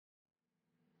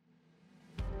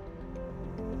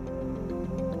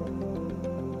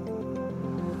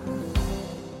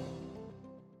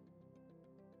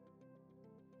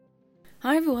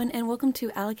Hi everyone, and welcome to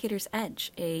Allocator's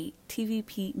Edge, a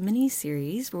TVP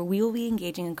mini-series where we will be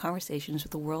engaging in conversations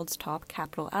with the world's top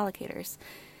capital allocators.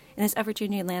 In this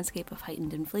ever-changing landscape of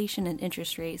heightened inflation and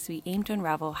interest rates, we aim to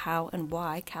unravel how and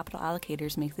why capital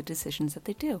allocators make the decisions that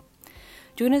they do.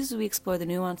 Join us as we explore the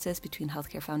nuances between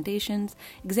healthcare foundations,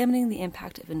 examining the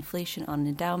impact of inflation on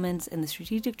endowments, and the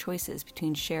strategic choices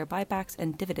between share buybacks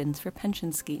and dividends for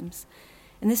pension schemes.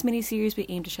 In this mini-series, we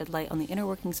aim to shed light on the inner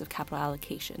workings of capital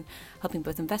allocation, helping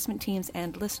both investment teams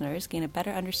and listeners gain a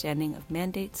better understanding of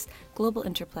mandates, global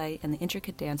interplay, and the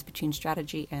intricate dance between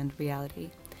strategy and reality.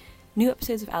 New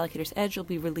episodes of Allocator's Edge will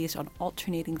be released on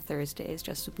alternating Thursdays,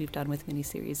 just as we've done with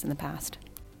mini-series in the past.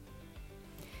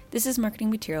 This is marketing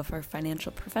material for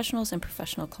financial professionals and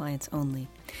professional clients only.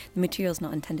 The material is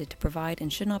not intended to provide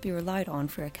and should not be relied on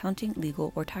for accounting,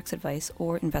 legal, or tax advice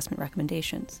or investment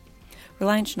recommendations.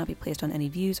 Reliance should not be placed on any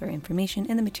views or information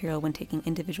in the material when taking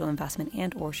individual investment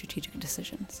and or strategic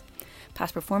decisions.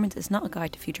 Past performance is not a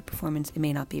guide to future performance. It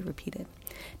may not be repeated.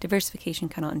 Diversification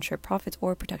cannot ensure profits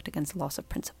or protect against loss of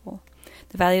principal.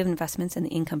 The value of investments and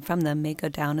the income from them may go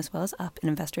down as well as up, and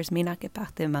investors may not get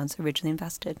back the amounts originally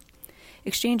invested.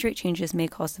 Exchange rate changes may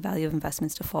cause the value of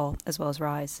investments to fall as well as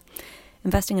rise.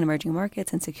 Investing in emerging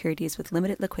markets and securities with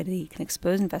limited liquidity can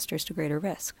expose investors to greater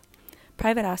risk.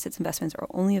 Private assets investments are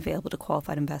only available to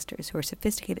qualified investors who are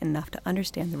sophisticated enough to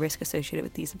understand the risk associated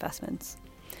with these investments.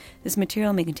 This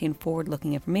material may contain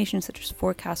forward-looking information such as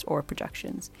forecasts or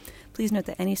projections. Please note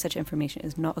that any such information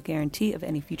is not a guarantee of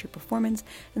any future performance,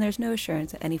 and there is no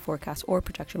assurance that any forecast or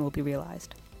projection will be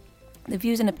realized. The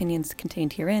views and opinions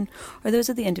contained herein are those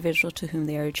of the individual to whom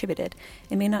they are attributed,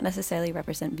 and may not necessarily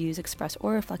represent views expressed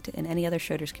or reflected in any other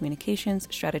Schroders communications,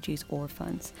 strategies, or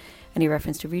funds. Any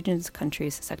reference to regions,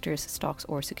 countries, sectors, stocks,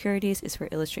 or securities is for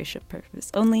illustration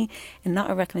purpose only, and not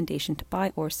a recommendation to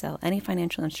buy or sell any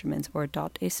financial instruments or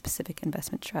adopt a specific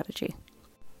investment strategy.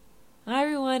 Hi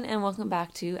everyone, and welcome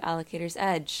back to Allocator's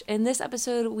Edge. In this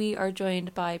episode, we are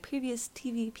joined by previous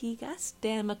TVP guest,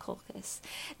 Dan Mikulskis.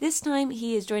 This time,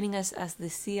 he is joining us as the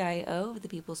CIO of the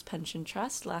People's Pension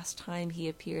Trust. Last time, he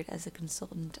appeared as a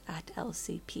consultant at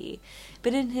LCP.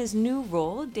 But in his new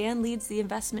role, Dan leads the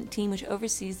investment team which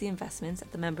oversees the investments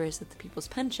at the members of the People's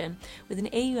Pension, with an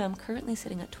AUM currently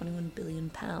sitting at £21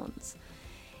 billion.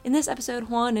 In this episode,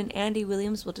 Juan and Andy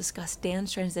Williams will discuss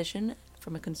Dan's transition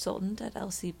from a consultant at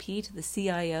LCP to the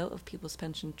CIO of People's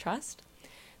Pension Trust,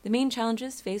 the main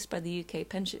challenges faced by the UK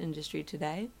pension industry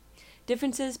today,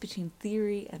 differences between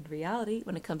theory and reality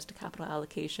when it comes to capital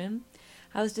allocation,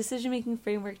 how his decision-making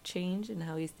framework changed and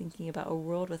how he's thinking about a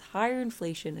world with higher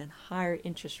inflation and higher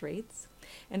interest rates,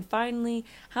 and finally,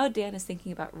 how Dan is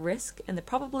thinking about risk and the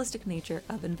probabilistic nature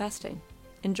of investing.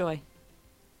 Enjoy.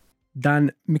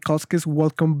 Dan Mikulskis,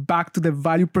 welcome back to the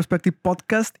Value Perspective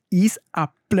podcast. It's a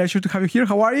pleasure to have you here.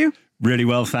 How are you? Really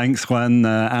well, thanks, Juan.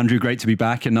 Andrew, great to be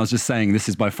back. And I was just saying, this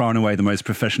is by far and away the most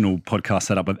professional podcast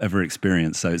setup I've ever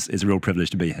experienced. So it's a real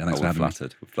privilege to be here. Thanks for having me.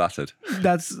 We're flattered.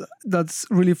 That's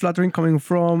really flattering coming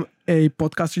from a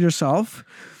podcaster yourself.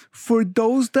 For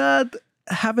those that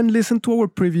haven't listened to our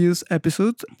previous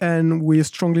episodes, and we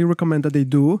strongly recommend that they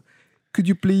do, could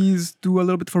you please do a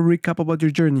little bit of a recap about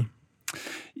your journey?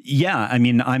 Yeah, I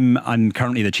mean, I'm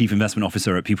currently the Chief Investment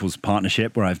Officer at People's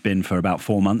Partnership, where I've been for about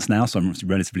 4 months now. So I'm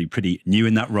relatively pretty new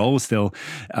in that role. Still,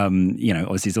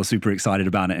 obviously still super excited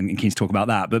about it and keen to talk about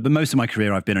that. But most of my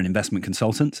career, I've been an investment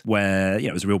consultant, where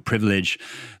it was a real privilege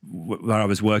where I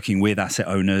was working with asset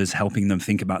owners, helping them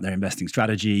think about their investing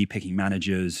strategy, picking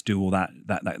managers, do all that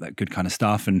good kind of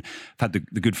stuff. And I've had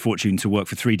the good fortune to work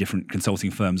for 3 different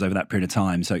consulting firms over that period of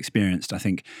time. So experienced, I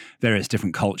think, various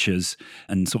different cultures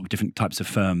and sort of different types of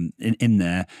firms in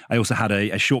there. I also had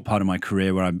a short part of my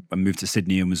career where I moved to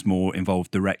Sydney and was more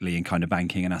involved directly in kind of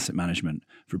banking and asset management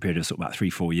for a period of sort of about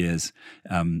 3-4 years.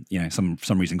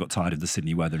 Some reason got tired of the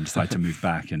Sydney weather and decided to move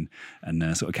back and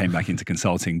sort of came back into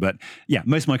consulting. But yeah,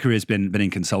 most of my career has been in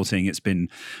consulting. It's been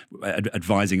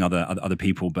advising other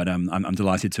people, but I'm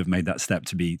delighted to have made that step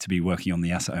to be working on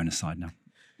the asset owner side now.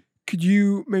 Could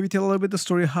you maybe tell a little bit the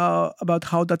story about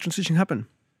how that transition happened?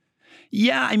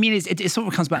 Yeah, I mean, it sort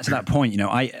of comes back to that point.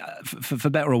 For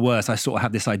better or worse, I sort of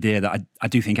have this idea that I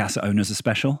do think asset owners are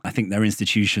special. I think they're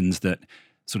institutions that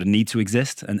sort of need to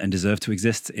exist and deserve to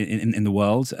exist in the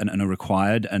world and are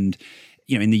required. And,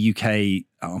 in the UK,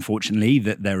 unfortunately,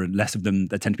 that there are less of them.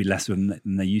 There tend to be less of them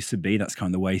than there used to be. That's kind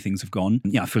of the way things have gone.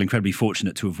 Yeah, I feel incredibly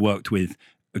fortunate to have worked with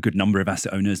a good number of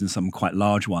asset owners and some quite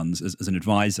large ones as an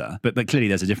advisor. But clearly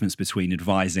there's a difference between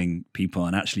advising people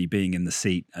and actually being in the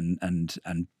seat and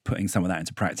putting some of that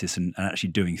into practice and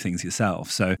actually doing things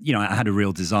yourself. So, I had a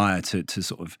real desire to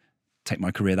sort of take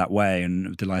my career that way, and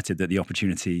I'm delighted that the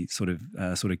opportunity sort of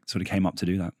came up to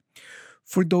do that.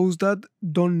 For those that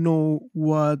don't know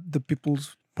what the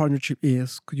People's Partnership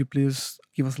is, could you please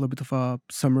give us a little bit of a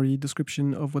summary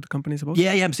description of what the company is about?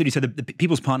 Yeah, absolutely. So the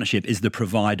People's Partnership is the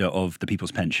provider of the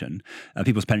People's Pension.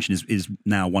 People's Pension is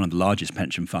now one of the largest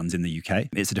pension funds in the UK.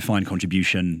 It's a defined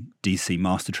contribution DC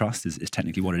master trust is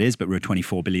technically what it is, but we're a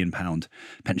 £24 billion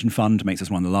pension fund, makes us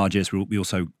one of the largest. We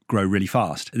also grow really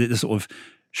fast. The sort of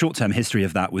short-term history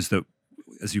of that was that,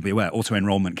 as you'll be aware,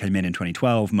 auto-enrollment came in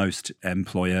 2012. Most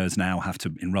employers now have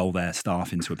to enroll their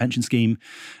staff into a pension scheme.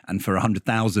 And for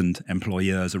 100,000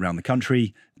 employers around the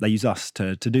country, they use us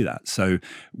to do that. So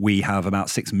we have about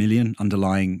 6 million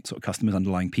underlying sort of customers,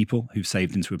 underlying people who've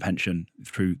saved into a pension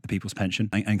through the People's Pension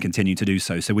and continue to do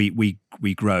so. So we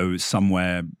grow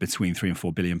somewhere between £3 and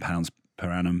 £4 billion per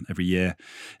annum every year.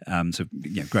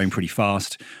 Growing pretty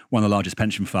fast. One of the largest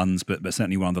pension funds, but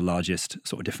certainly one of the largest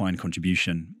sort of defined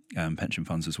contribution pension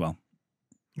funds as well.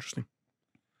 Interesting.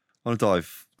 I want to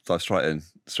dive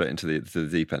straight into the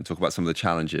deep end, talk about some of the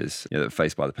challenges that are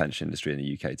faced by the pension industry in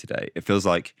the UK today. It feels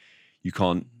like you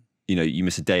can't, you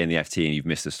miss a day in the FT and you've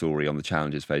missed a story on the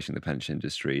challenges facing the pension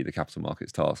industry, the Capital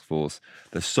Markets Task Force.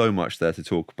 There's so much there to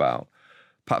talk about.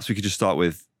 Perhaps we could just start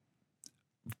with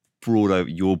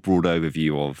your broad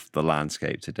overview of the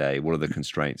landscape today. What are the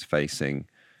constraints facing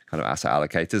kind of asset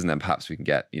allocators? And then perhaps we can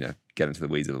get into the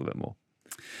weeds a little bit more.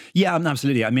 Yeah,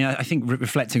 absolutely. I mean, I think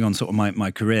reflecting on sort of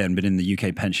my career and been in the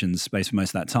UK pension space for most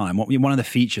of that time, one of the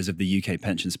features of the UK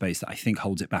pension space that I think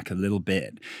holds it back a little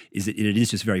bit is that it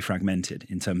is just very fragmented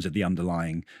in terms of the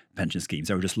underlying pension schemes.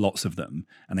 There are just lots of them,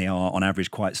 and they are on average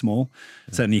quite small.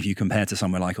 Yeah. Certainly if you compare to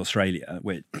somewhere like Australia,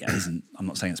 which isn't, I'm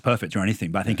not saying it's perfect or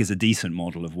anything, but I think is a decent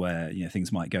model of where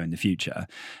things might go in the future.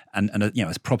 And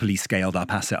as properly scaled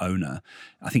up asset owner,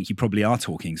 I think you probably are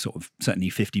talking sort of certainly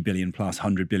 50 billion plus,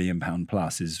 100 billion pound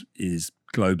plus is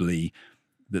globally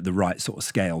the right sort of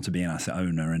scale to be an asset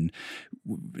owner. And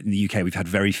in the UK, we've had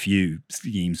very few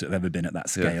schemes that have ever been at that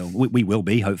scale. Yeah. We will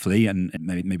be, hopefully, and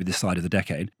maybe this side of the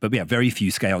decade. But we have very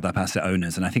few scaled up asset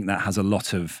owners. And I think that has a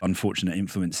lot of unfortunate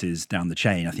influences down the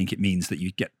chain. I think it means that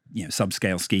you get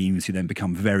subscale schemes who then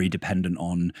become very dependent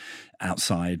on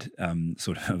outside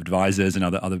sort of advisors and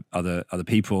other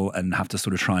people, and have to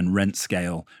sort of try and rent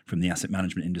scale from the asset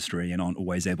management industry and aren't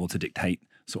always able to dictate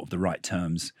sort of the right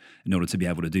terms in order to be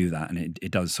able to do that. And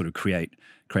it does sort of create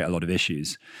a lot of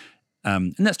issues.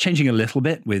 And that's changing a little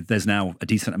bit there's now a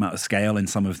decent amount of scale in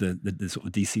some of the sort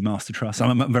of DC master trusts.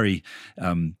 I'm very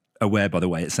aware, by the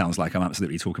way, it sounds like I'm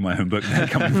absolutely talking my own book there,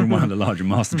 coming from one of the larger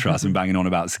master trusts and banging on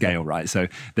about scale, right? So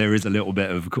there is a little bit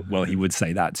of, well, he would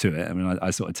say that to it. I mean, I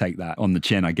sort of take that on the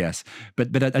chin, I guess. But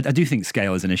I do think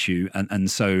scale is an issue.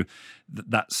 And so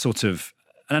that sort of,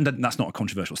 and that's not a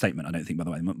controversial statement, I don't think, by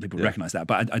the way. People recognize that.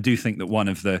 But I do think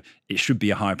that it should be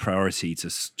a high priority to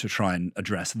try and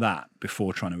address that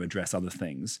before trying to address other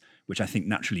things, which I think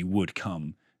naturally would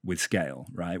come with scale,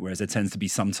 right? Whereas there tends to be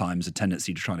sometimes a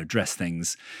tendency to try and address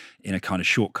things in a kind of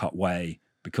shortcut way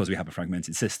because we have a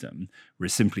fragmented system,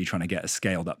 whereas simply trying to get a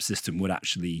scaled up system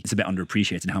it's a bit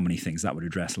underappreciated how many things that would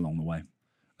address along the way.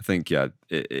 I think,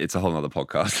 it's a whole other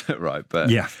podcast, right? But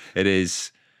it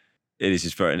is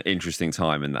just very an interesting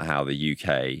time in how the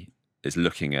UK is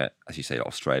looking at, as you say,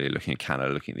 Australia, looking at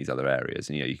Canada, looking at these other areas.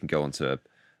 And, you can go onto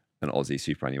an Aussie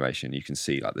superannuation, you can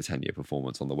see like the 10-year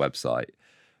performance on the website.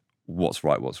 What's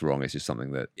right, what's wrong is just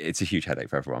something that it's a huge headache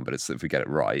for everyone, but if we get it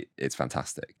right, it's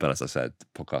fantastic. But as I said,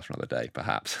 podcast for another day,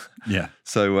 perhaps. Yeah.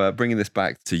 So bringing this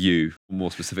back to you,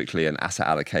 more specifically an asset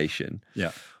allocation.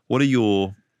 Yeah. What are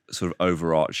your sort of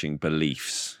overarching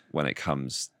beliefs when it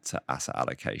comes to asset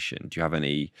allocation? Do you have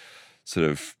any sort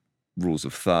of rules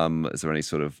of thumb? Is there any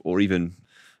sort of, or even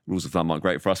rules of thumb aren't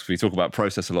great for us because we talk about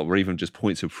process a lot, or even just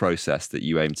points of process that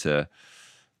you aim to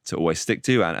always stick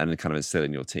to and kind of instill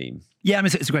in your team? Yeah, I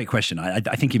mean, it's a great question. I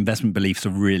think investment beliefs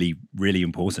are really, really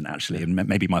important, actually. And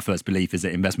maybe my first belief is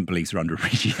that investment beliefs are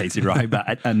underappreciated,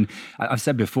 right? And I've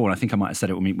said before, and I think I might have said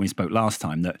it when we spoke last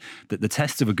time, that the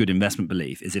test of a good investment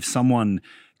belief is if someone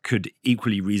could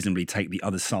equally reasonably take the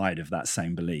other side of that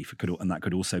same belief, and that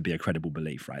could also be a credible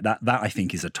belief, right? That I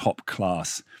think is a top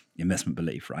class investment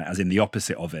belief, right? As in the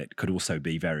opposite of it could also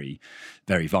be very,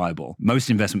 very viable. Most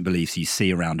investment beliefs you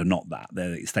see around are not that.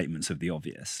 They're statements of the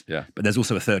obvious. Yeah. But there's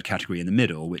also a third category in the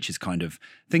middle, which is kind of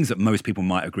things that most people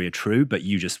might agree are true, but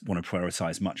you just want to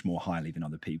prioritize much more highly than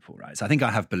other people, right? So I think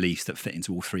I have beliefs that fit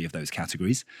into all three of those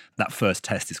categories. That first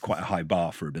test is quite a high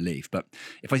bar for a belief. But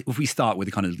if we start with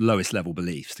the kind of lowest level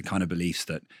beliefs, the kind of beliefs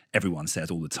that everyone says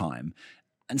all the time,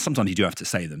 And sometimes you do have to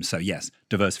say them. So yes,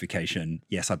 diversification.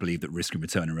 Yes, I believe that risk and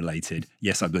return are related.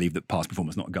 Yes, I believe that past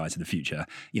performance is not a guide to the future.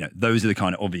 Those are the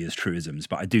kind of obvious truisms.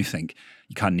 But I do think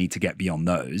you kind of need to get beyond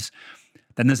those.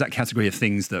 Then there's that category of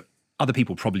things that other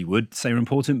people probably would say are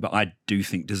important, but I do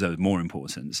think deserve more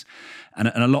importance.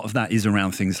 And a lot of that is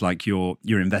around things like your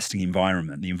investing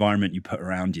environment. The environment you put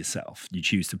around yourself, you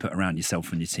choose to put around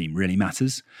yourself and your team really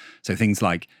matters. So things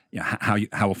like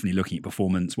how often you're looking at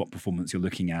performance, what performance you're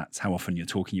looking at, how often you're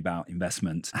talking about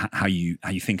investment, how you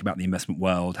think about the investment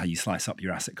world, how you slice up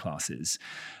your asset classes.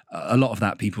 A lot of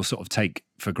that people sort of take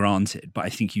for granted, but I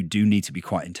think you do need to be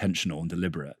quite intentional and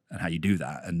deliberate in how you do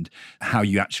that, and how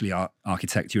you actually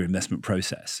architect your investment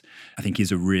process, I think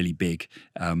is a really big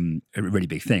thing.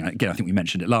 Again, I think we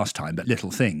mentioned it last time, but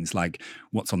little things like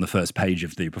what's on the first page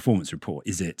of the performance report.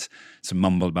 Is it some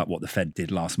mumble about what the Fed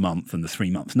did last month and the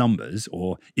 3-month numbers,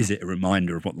 or is it a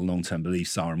reminder of what the long-term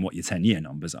beliefs are and what your 10-year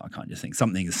numbers are, kind of thing?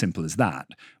 Something as simple as that,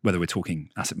 whether we're talking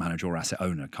asset manager or asset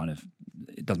owner, kind of,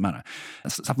 it doesn't matter.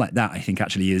 Stuff like that, I think,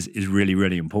 actually is really,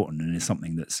 really important, and is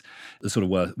something that's sort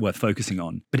of worth focusing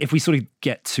on. But if we sort of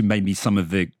get to maybe some of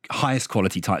the highest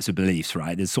quality types of beliefs,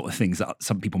 right, there's sort of things that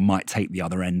some people might take the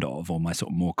other end of, or my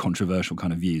sort of more controversial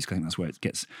kind of views, because I think that's where it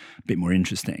gets a bit more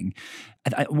interesting.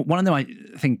 One of them, I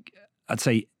think, I'd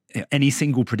say, any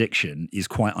single prediction is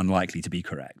quite unlikely to be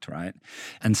correct, right?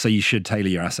 And so you should tailor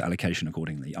your asset allocation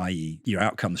accordingly, i.e. your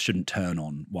outcomes shouldn't turn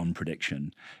on one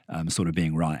prediction sort of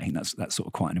being right. I think that's sort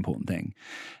of quite an important thing.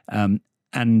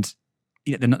 And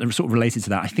they're sort of related to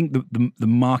that. I think the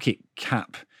market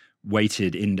cap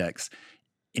weighted index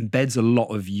embeds a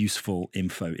lot of useful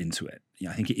info into it.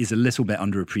 I think it is a little bit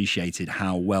underappreciated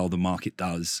how well the market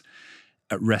does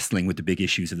at wrestling with the big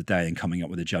issues of the day and coming up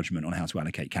with a judgment on how to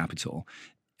allocate capital.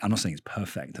 I'm not saying it's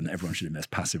perfect and that everyone should invest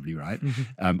passively, right?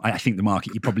 Mm-hmm. I think the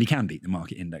market, you probably can beat the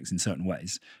market index in certain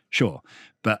ways, sure.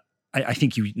 But I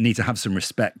think you need to have some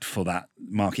respect for that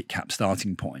market cap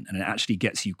starting point, and it actually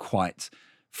gets you quite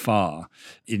far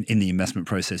in the investment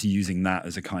process using that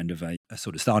as a kind of a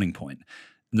sort of starting point.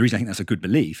 And the reason I think that's a good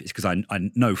belief is because I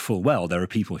know full well there are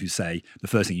people who say the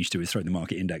first thing you should do is throw the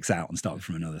market index out and start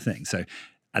from another thing. So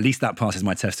at least that passes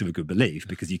my test of a good belief,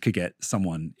 because you could get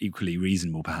someone equally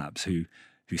reasonable perhaps who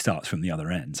starts from the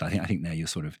other end. So I think there you're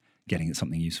sort of getting at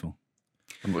something useful.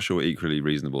 I'm not sure equally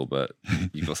reasonable, but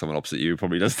you've got someone opposite you who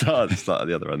probably does start at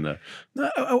the other end there.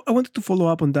 I wanted to follow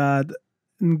up on that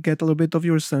and get a little bit of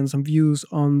your sense and views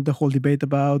on the whole debate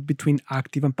about between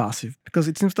active and passive, because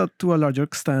it seems that to a larger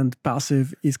extent,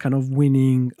 passive is kind of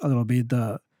winning a little bit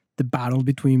the battle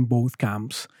between both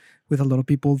camps, with a lot of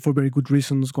people for very good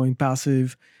reasons going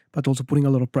passive, but also putting a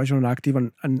lot of pressure on active.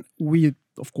 And we,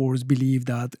 of course, believe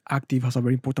that active has a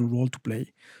very important role to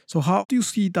play. So how do you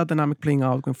see that dynamic playing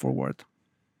out going forward?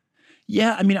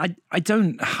 Yeah, I mean,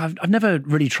 I've never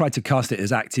really tried to cast it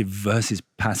as active versus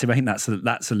passive. I think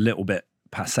that's a little bit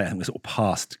passe. I think we're sort of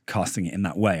past casting it in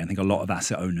that way. I think a lot of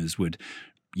asset owners would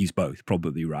use both,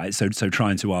 probably, right? So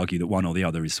trying to argue that one or the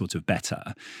other is sort of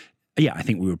better. Yeah, I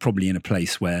think we were probably in a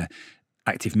place where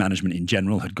active management in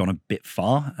general had gone a bit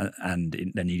far,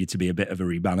 and there needed to be a bit of a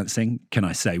rebalancing. Can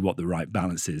I say what the right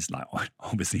balance is? Like,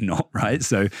 obviously not, right?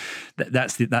 So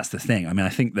that's the thing. I mean, I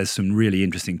think there's some really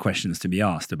interesting questions to be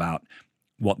asked about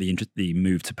what the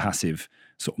move to passive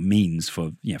sort of means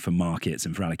for markets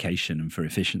and for allocation and for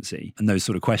efficiency and those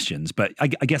sort of questions. But I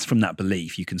guess from that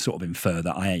belief, you can sort of infer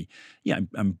that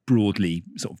I'm broadly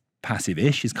sort of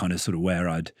passive-ish is kind of sort of where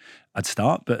I'd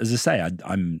start. But as I say,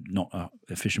 I'm not a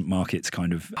efficient markets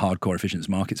kind of hardcore efficient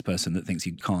markets person that thinks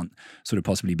you can't sort of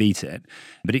possibly beat it.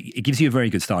 But it gives you a very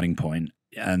good starting point.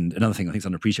 And another thing I think is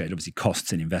underappreciated, obviously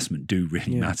costs in investment do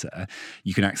really matter.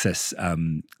 You can access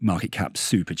market caps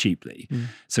super cheaply.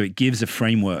 So it gives a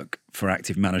framework for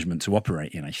active management to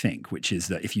operate in, I think, which is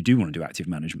that if you do want to do active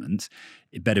management,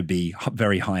 it better be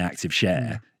very high active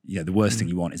share. The worst thing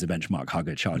you want is a benchmark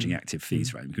hugger charging active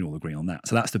fees, right? We can all agree on that.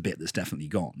 So that's the bit that's definitely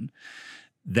gone.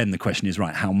 Then the question is,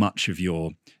 right, how much of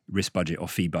your risk budget or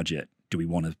fee budget do we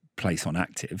want to place on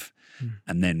active?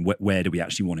 And then where do we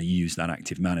actually want to use that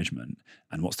active management?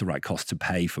 And what's the right cost to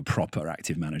pay for proper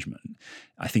active management?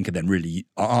 I think then really,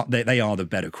 they are the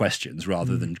better questions,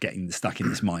 rather than getting stuck in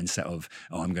this mindset of,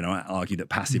 I'm going to argue that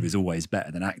passive is always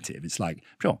better than active. It's like,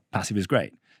 sure, passive is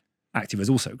great. Active is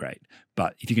also great.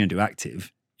 But if you're going to do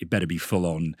active, it better be full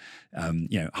on,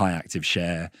 high active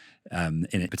share in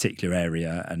a particular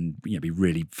area, and be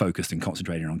really focused and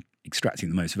concentrating on extracting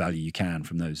the most value you can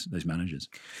from those managers.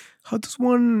 How does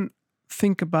one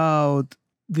think about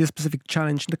this specific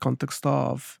challenge in the context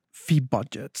of fee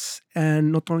budgets,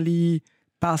 and not only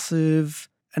passive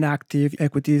and active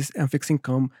equities and fixed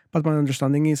income, but my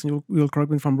understanding is, and you'll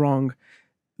correct me if I'm wrong,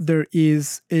 there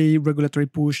is a regulatory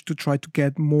push to try to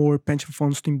get more pension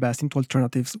funds to invest into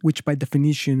alternatives, which by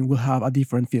definition will have a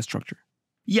different fee structure.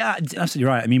 Yeah, absolutely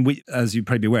right. I mean, as you're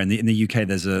probably aware, in the UK,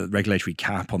 there's a regulatory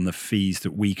cap on the fees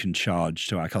that we can charge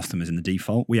to our customers in the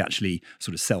default. We actually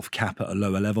sort of self-cap at a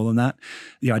lower level than that.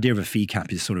 The idea of a fee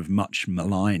cap is sort of much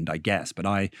maligned, I guess, but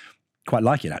I quite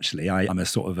like it, actually. I'm a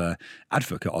sort of a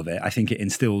advocate of it. I think it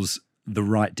instills the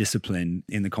right discipline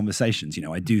in the conversations.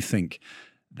 I do think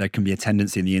there can be a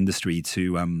tendency in the industry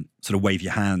to sort of wave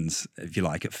your hands, if you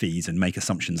like, at fees and make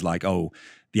assumptions like, oh,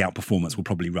 the outperformance will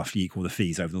probably roughly equal the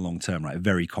fees over the long term, right? A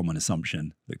very common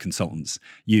assumption that consultants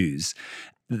use.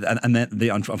 And then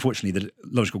unfortunately, the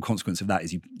logical consequence of that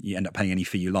is you end up paying any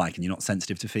fee you like and you're not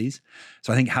sensitive to fees.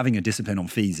 So I think having a discipline on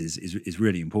fees is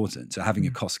really important. So having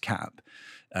a cost cap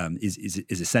is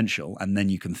essential. And then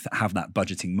you can have that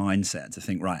budgeting mindset to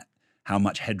think, right, how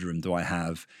much headroom do I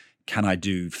have? Can I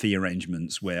do fee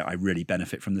arrangements where I really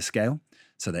benefit from the scale?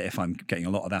 So that if I'm getting a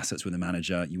lot of assets with a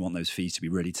manager, you want those fees to be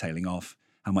really tailing off.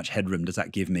 How much headroom does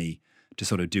that give me to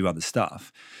sort of do other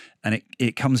stuff? And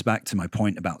it comes back to my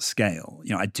point about scale.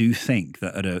 I do think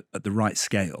that at the right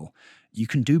scale, you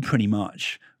can do pretty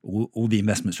much all the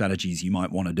investment strategies you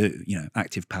might want to do,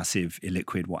 active, passive,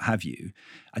 illiquid, what have you.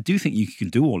 I do think you can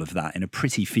do all of that in a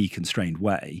pretty fee-constrained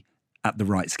way at the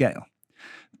right scale.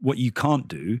 What you can't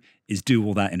do is do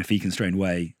all that in a fee-constrained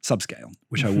way subscale,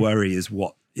 which I worry is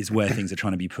where things are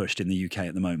trying to be pushed in the UK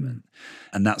at the moment.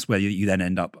 And that's where you then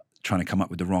end up trying to come up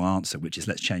with the wrong answer, which is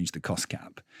let's change the cost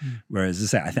cap. Whereas,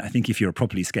 as I say, I think if you're a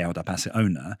properly scaled up asset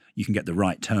owner, you can get the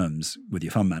right terms with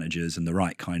your fund managers and the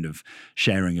right kind of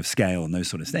sharing of scale and those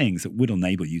sort of things that would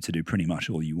enable you to do pretty much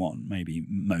all you want, maybe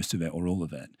most of it or all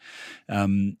of it.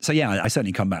 So yeah, I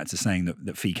certainly come back to saying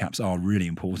that fee caps are really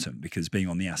important because being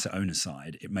on the asset owner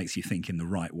side, it makes you think in the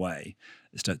right way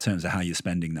in terms of how you're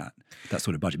spending that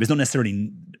sort of budget. But it's not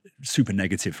necessarily super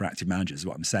negative for active managers is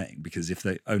what I'm saying, because if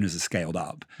the owners are scaled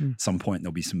up, at some point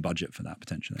there'll be some budget for that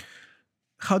potentially.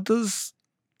 How does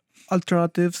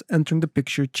alternatives entering the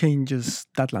picture changes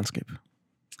that landscape?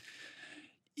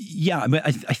 Yeah, I mean,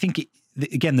 I think,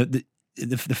 again,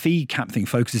 the fee cap thing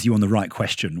focuses you on the right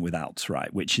question with alts,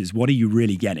 right? Which is, what are you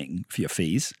really getting for your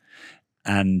fees?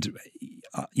 And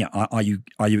are you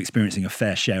experiencing a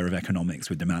fair share of economics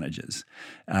with the managers?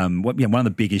 One of the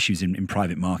big issues in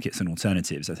private markets and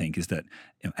alternatives, I think, is that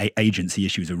agency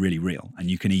issues are really real,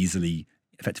 and you can easily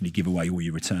effectively give away all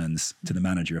your returns to the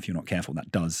manager if you're not careful.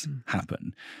 That does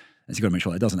happen. And so you've got to make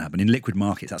sure that doesn't happen. In liquid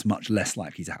markets, that's much less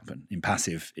likely to happen. In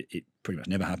passive, it pretty much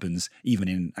never happens. Even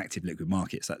in active liquid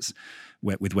markets, that's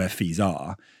where fees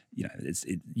are.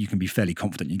 You can be fairly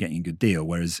confident you're getting a good deal,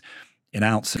 whereas in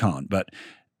alts, you can't. But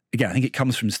again, I think it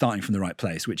comes from starting from the right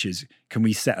place, which is, can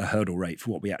we set a hurdle rate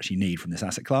for what we actually need from this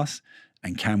asset class?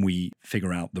 And can we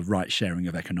figure out the right sharing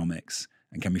of economics?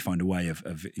 And can we find a way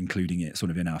of including it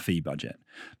sort of in our fee budget?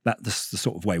 That's the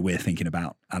sort of way we're thinking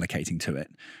about allocating to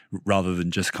it, rather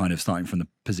than just kind of starting from the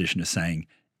position of saying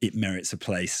it merits a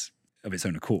place of its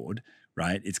own accord,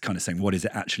 right? It's kind of saying, what is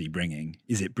it actually bringing?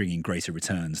 Is it bringing greater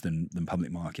returns than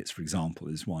public markets, for example,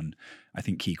 is one, I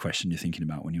think, key question you're thinking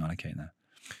about when you allocate that.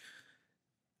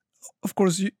 Of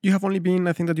course, you have only been,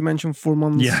 I think that you mentioned 4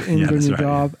 months in your new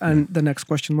job, and the next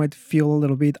question might feel a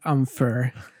little bit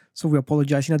unfair. So we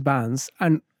apologize in advance,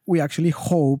 and we actually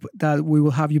hope that we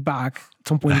will have you back at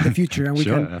some point in the future, and we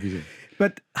can.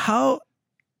 But how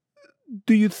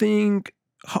do you think?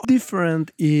 How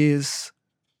different is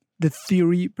the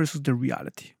theory versus the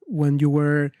reality when you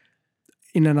were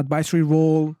in an advisory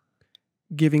role,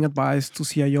 giving advice to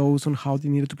CIOs on how they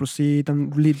needed to proceed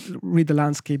and read the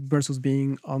landscape versus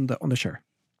being on the chair?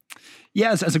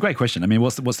 Yeah, it's a great question. I mean,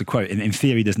 what's the quote? In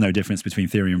theory, there's no difference between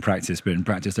theory and practice, but in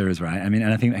practice there is, right? I mean,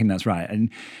 and I think that's right. And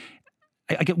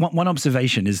I get one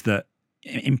observation is that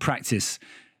in practice,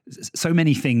 so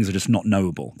many things are just not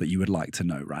knowable that you would like to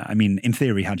know, right? I mean, in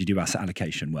theory, how do you do asset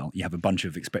allocation? Well, you have a bunch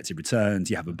of expected returns,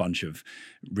 you have a bunch of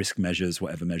risk measures,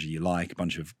 whatever measure you like, a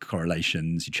bunch of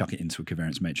correlations, you chuck it into a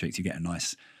covariance matrix, you get a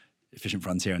nice efficient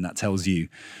frontier, and that tells you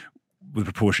the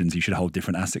proportions you should hold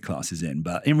different asset classes in.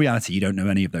 But in reality, you don't know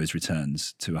any of those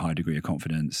returns to a high degree of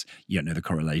confidence. You don't know the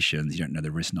correlations, you don't know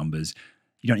the risk numbers.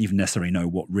 You don't even necessarily know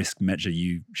what risk measure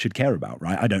you should care about,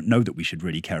 right? I don't know that we should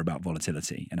really care about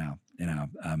volatility in our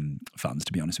funds,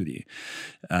 to be honest with you,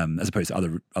 as opposed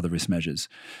to other risk measures.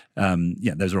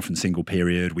 Those are often single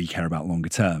period. We care about longer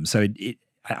term. So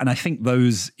and I think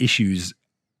those issues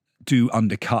do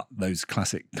undercut those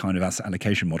classic kind of asset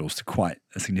allocation models to quite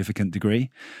a significant degree.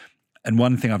 And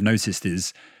one thing I've noticed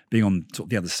is being on sort of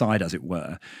the other side, as it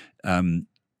were,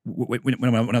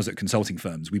 when I was at consulting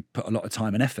firms, we put a lot of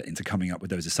time and effort into coming up with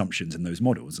those assumptions and those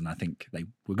models, and I think they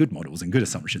were good models and good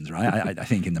assumptions, right? I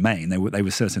think in the main they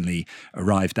were certainly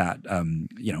arrived at,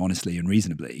 honestly and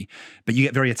reasonably. But you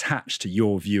get very attached to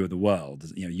your view of the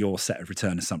world, your set of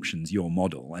return assumptions, your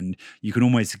model, and you can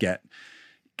almost get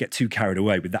too carried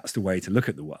away with that's the way to look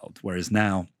at the world. Whereas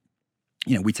now,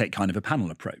 we take kind of a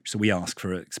panel approach, so we ask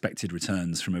for expected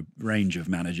returns from a range of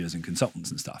managers and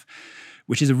consultants and stuff,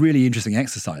 which is a really interesting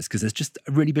exercise because there's just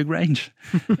a really big range.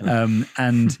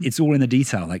 And it's all in the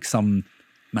detail. Like some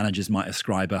managers might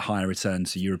ascribe a higher return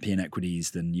to European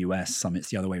equities than US, some it's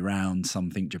the other way around,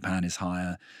 some think Japan is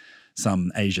higher,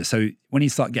 some Asia. So when you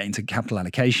start getting to capital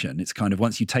allocation, it's kind of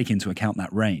once you take into account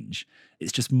that range,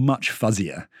 it's just much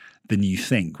fuzzier than you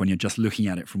think when you're just looking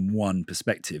at it from one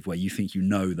perspective where you think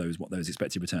what those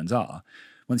expected returns are.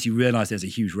 Once you realize there's a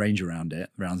huge range around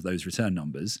those return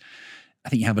numbers, I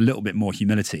think you have a little bit more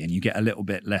humility and you get a little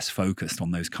bit less focused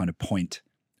on those kind of point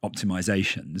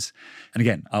optimizations. And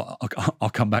again, I'll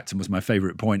come back to my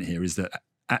favorite point here is that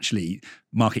actually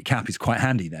market cap is quite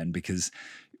handy then, because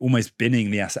almost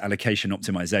binning the asset allocation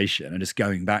optimization and just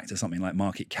going back to something like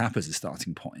market cap as a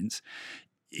starting point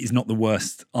is not the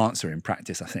worst answer in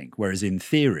practice, I think. Whereas in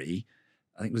theory,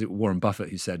 I think was it Warren Buffett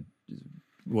who said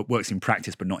what works in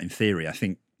practice but not in theory. I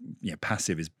think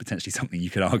passive is potentially something you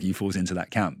could argue falls into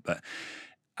that camp. But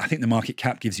I think the market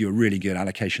cap gives you a really good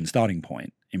allocation starting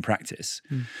point in practice,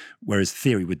 whereas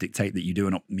theory would dictate that you do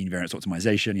an mean variance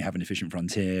optimization, you have an efficient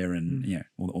frontier, and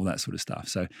all that sort of stuff.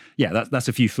 So that's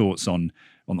a few thoughts on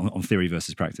theory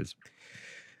versus practice.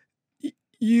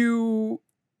 You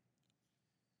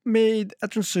made a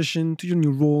transition to your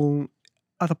new role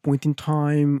at a point in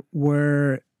time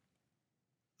where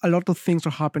a lot of things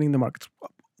are happening in the market.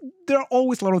 There are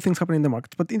always a lot of things happening in the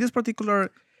market, but in this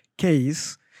particular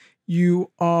case,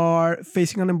 you are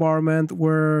facing an environment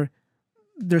where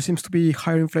there seems to be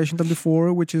higher inflation than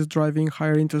before, which is driving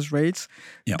higher interest rates.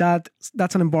 Yep.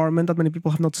 That's an environment that many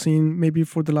people have not seen maybe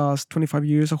for the last 25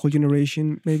 years, a whole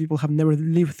generation. Many people have never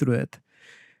lived through it.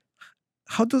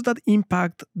 How does that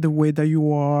impact the way that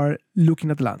you are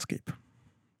looking at the landscape?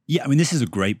 Yeah, I mean, this is a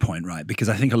great point, right? Because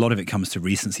I think a lot of it comes to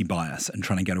recency bias and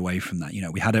trying to get away from that.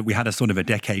 We had a sort of a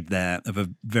decade there of a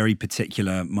very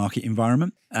particular market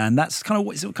environment, and that's kind of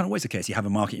always the case. You have a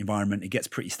market environment, it gets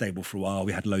pretty stable for a while.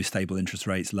 We had low stable interest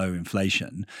rates, low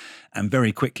inflation, and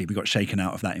very quickly we got shaken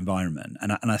out of that environment.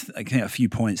 And I think a few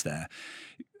points there.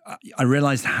 I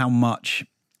realized how much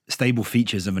stable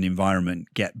features of an environment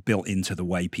get built into the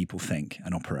way people think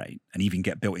and operate, and even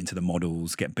get built into the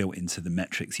models, get built into the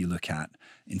metrics you look at,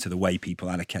 into the way people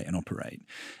allocate and operate.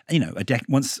 And,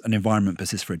 once an environment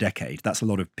persists for a decade, that's a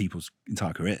lot of people's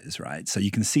entire careers, right? So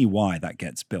you can see why that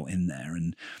gets built in there.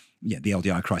 And the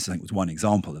LDI crisis, I think, was one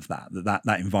example of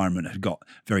that environment had got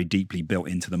very deeply built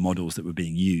into the models that were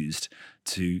being used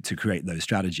to create those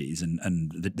strategies,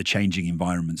 and the changing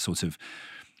environment sort of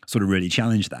really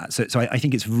challenge that. So I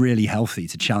think it's really healthy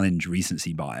to challenge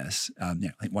recency bias. I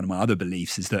think one of my other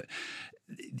beliefs is that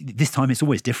this time it's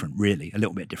always different, really, a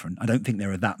little bit different. I don't think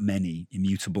there are that many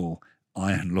immutable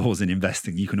iron laws in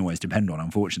investing you can always depend on,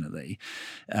 unfortunately.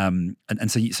 And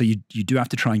so you do have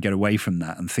to try and get away from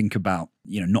that and think about,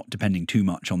 not depending too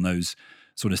much on those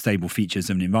sort of stable features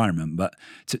of an environment, but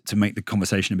to make the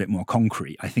conversation a bit more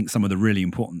concrete. I think some of the really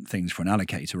important things for an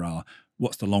allocator are: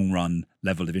 what's the long run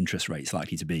level of interest rates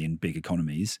likely to be in big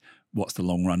economies? What's the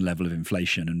long run level of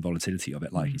inflation and volatility of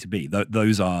it likely to be?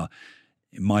 Those are,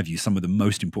 in my view, some of the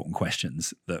most important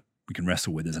questions that we can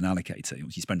wrestle with as an allocator.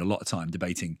 You spend a lot of time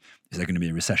debating, is there going to be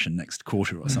a recession next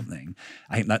quarter or something?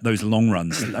 I think that those long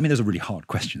runs, those are really hard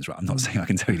questions, right? I'm not saying I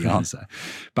can tell you the answer,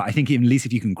 but I think at least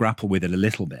if you can grapple with it a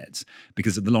little bit,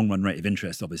 because the long run rate of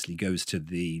interest obviously goes to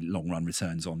the long run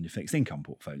returns on your fixed income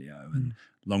portfolio, and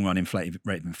long run rate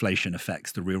of inflation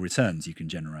affects the real returns you can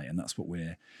generate, and that's what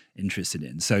we're interested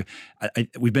in. So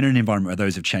we've been in an environment where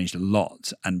those have changed a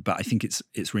lot, but I think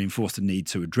it's reinforced the need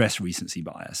to address recency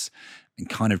bias and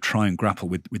kind of try and grapple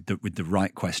with the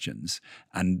right questions,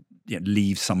 and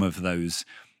leave some of those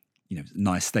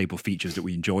nice stable features that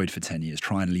we enjoyed for 10 years,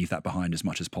 try and leave that behind as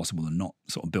much as possible and not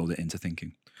sort of build it into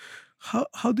thinking. How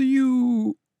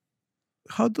does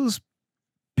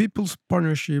people's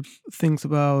partnership think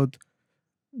about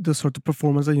the sort of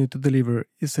performance that you need to deliver?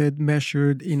 Is it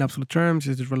measured in absolute terms?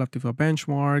 Is it relative to a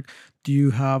benchmark? Do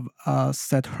you have a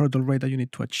set hurdle rate that you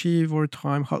need to achieve over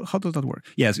time? How does that work?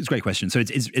 Yeah, it's a great question. So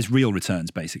it's real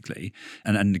returns, basically.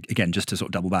 And again, just to sort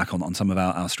of double back on some of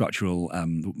our structural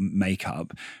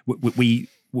makeup, we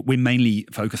mainly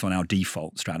focus on our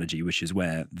default strategy, which is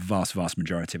where the vast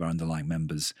majority of our underlying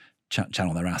members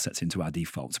channel their assets into our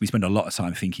default. So we spend a lot of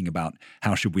time thinking about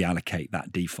how should we allocate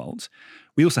that default.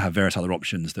 We also have various other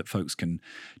options that folks can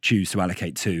choose to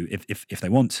allocate to if they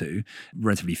want to.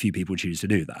 Relatively few people choose to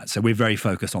do that. So we're very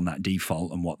focused on that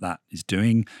default and what that is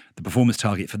doing. The performance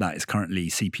target for that is currently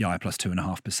CPI plus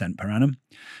 2.5% per annum.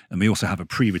 And we also have a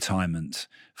pre-retirement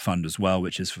fund as well,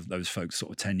 which is for those folks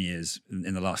sort of 10 years,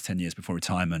 in the last 10 years before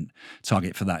retirement.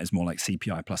 Target for that is more like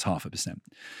CPI plus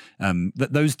 0.5%.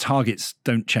 Those targets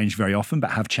don't change very often,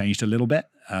 but have changed a little bit.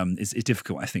 It's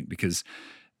difficult, I think, because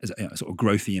as a sort of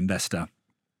growthy investor,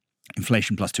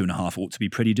 inflation plus 2.5 ought to be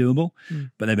pretty doable.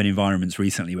 But there have been environments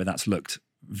recently where that's looked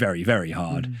very, very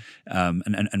hard.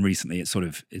 And recently it's sort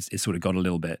of got a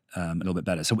little bit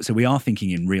better. So we are thinking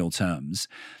in real terms.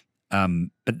 But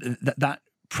that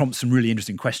prompts some really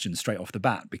interesting questions straight off the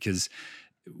bat, because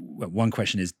one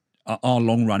question is, are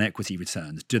long run equity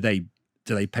returns, do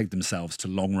they peg themselves to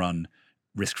long run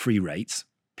risk-free rates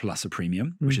plus a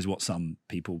premium, which is what some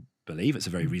people believe. It's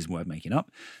a very reasonable way of making up.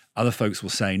 Other folks will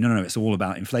say, no, it's all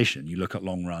about inflation. You look at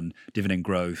long run dividend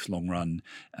growth, long run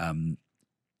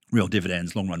real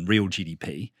dividends, long run real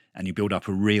GDP, and you build up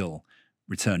a real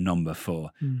return number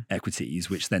for equities,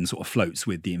 which then sort of floats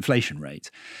with the inflation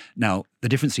rate. Now, the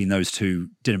difference between those two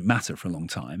didn't matter for a long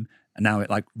time. And now it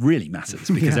like really matters,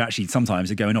 because they're actually sometimes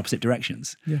they go in opposite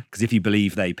directions. Because if you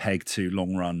believe they peg to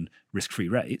long run risk-free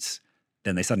rates,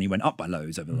 then they suddenly went up by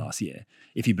loads over the last year.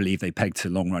 If you believe they peg to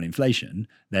long run inflation,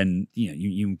 then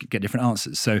you get different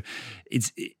answers. So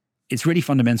it's really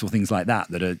fundamental things like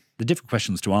that are the difficult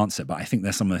questions to answer. But I think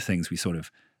they're some of the things we sort of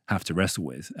have to wrestle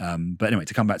with. But anyway,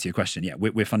 to come back to your question,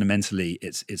 we're fundamentally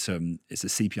it's a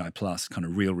CPI plus kind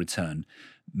of real return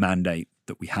mandate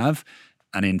that we have.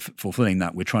 And in fulfilling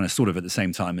that, we're trying to sort of at the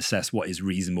same time assess what is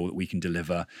reasonable that we can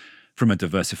deliver from a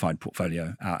diversified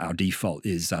portfolio. Our default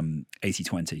is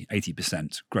 80-20,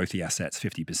 80% growthy assets,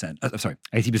 50%,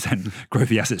 80%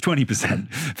 growthy assets,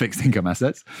 20% fixed income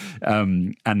assets.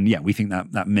 And we think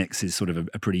that mix is sort of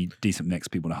a pretty decent mix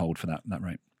people to hold for that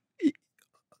rate.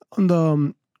 On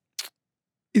the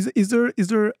is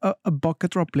there a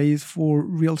bucket or a place for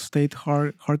real estate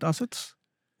hard assets?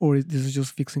 Or is this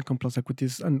just fixed income plus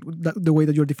equities, and the way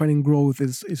that you're defining growth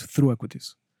is through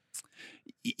equities?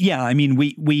 Yeah, I mean,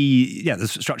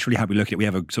 that's structurally how we look at it. We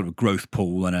have a sort of growth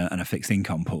pool and a fixed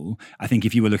income pool. I think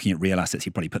if you were looking at real assets,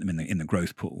 you'd probably put them in the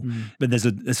growth pool. But there's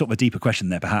a sort of a deeper question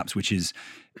there, perhaps, which is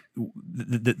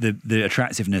the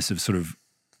attractiveness of sort of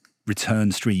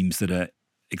return streams that are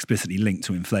explicitly linked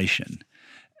to inflation.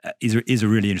 Is a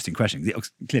really interesting question.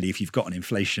 Clearly, if we've got an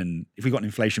inflation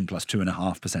plus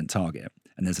 2.5% target,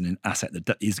 and there's an asset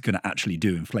that is going to actually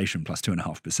do inflation plus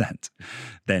 2.5%,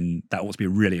 then that ought to be a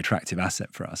really attractive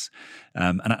asset for us.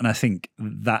 And I think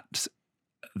that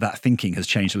thinking has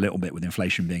changed a little bit with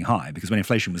inflation being high, because when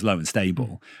inflation was low and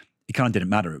stable, it kind of didn't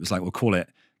matter. It was like, well, call it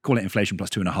inflation plus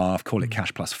 2.5, call it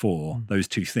cash plus 4. Those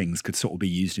two things could sort of be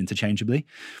used interchangeably.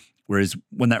 Whereas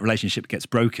when that relationship gets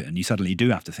broken, you suddenly do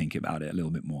have to think about it a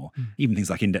little bit more. Even things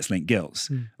like index-linked gilts,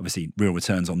 obviously real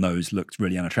returns on those looked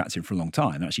really unattractive for a long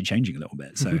time. They're actually changing a little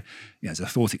bit. So it's a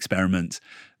thought experiment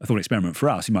for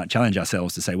us. We might challenge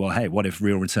ourselves to say, well, hey, what if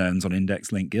real returns on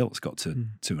index-linked gilts got to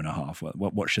 2.5?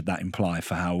 What should that imply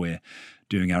for how we're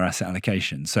doing our asset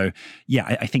allocation? So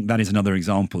I think that is another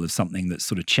example of something that's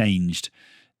sort of changed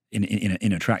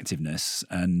in attractiveness.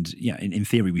 And in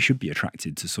theory, we should be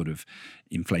attracted to sort of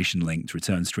inflation-linked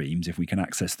return streams if we can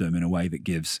access them in a way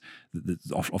that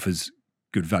offers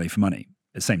good value for money.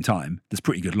 At the same time, there's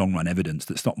pretty good long-run evidence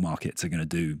that stock markets are going to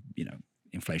do,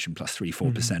 inflation plus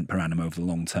 3-4% per annum over the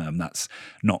long term. That's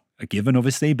not a given,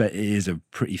 obviously, but it is a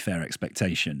pretty fair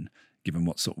expectation given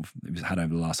what sort of it was had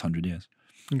over the last 100 years.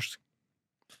 Interesting.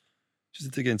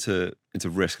 Just to dig into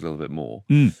risk a little bit more.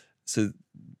 So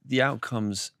the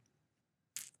outcomes,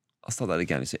 I'll start that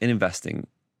again. So in investing,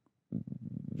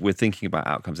 we're thinking about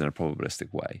outcomes in a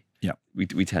probabilistic way. Yeah.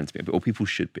 We tend to be, or people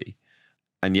should be.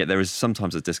 And yet there is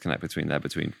sometimes a disconnect between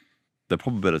the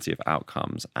probability of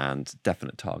outcomes and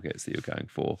definite targets that you're going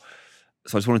for.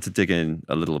 So I just wanted to dig in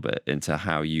a little bit into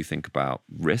how you think about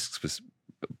risks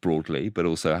broadly, but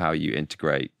also how you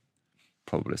integrate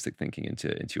probabilistic thinking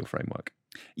into your framework.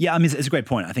 Yeah, I mean, it's a great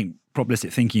point. I think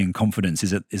probabilistic thinking and confidence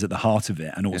is at the heart of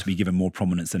it, and ought to be given more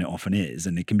prominence than it often is.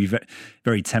 And it can be very,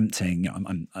 very tempting. I'm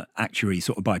an actuary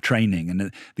sort of by training,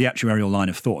 and the actuarial line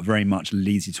of thought very much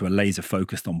leads you to a laser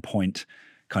focused on point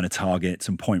kind of targets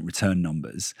and point return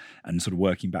numbers, and sort of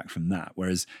working back from that.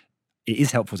 Whereas it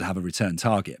is helpful to have a return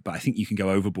target, but I think you can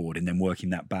go overboard in then working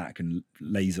that back and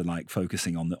laser-like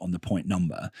focusing on the point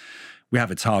number. We have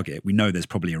a target. We know there's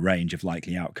probably a range of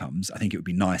likely outcomes. I think it would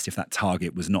be nice if that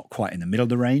target was not quite in the middle of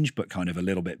the range, but kind of a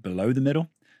little bit below the middle.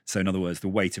 So in other words, the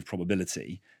weight of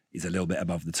probability is a little bit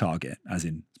above the target, as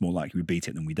in it's more likely we beat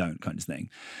it than we don't kind of thing.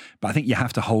 But I think you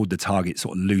have to hold the target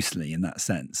sort of loosely in that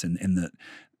sense, in that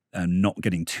not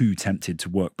getting too tempted to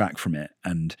work back from it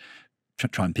and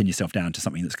try and pin yourself down to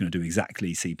something that's going to do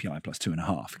exactly CPI plus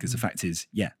 2.5. Because the fact is,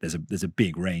 there's a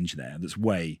big range there that's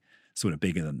way sort of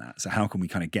bigger than that. So how can we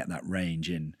kind of get that range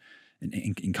in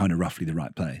kind of roughly the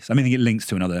right place? I mean, I think it links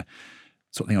to another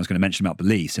sort of thing I was going to mention about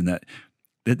beliefs, in that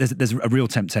there's a real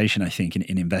temptation, I think,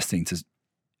 in investing to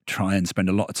try and spend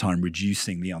a lot of time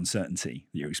reducing the uncertainty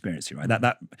that you're experiencing, right?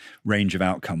 That range of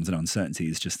outcomes and uncertainty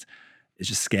is just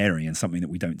scary and something that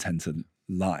we don't tend to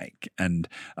like. And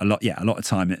a lot of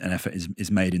time and effort is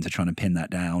made into trying to pin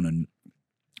that down and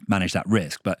manage that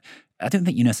risk. But I don't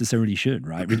think you necessarily should,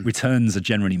 right? Returns are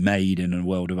generally made in a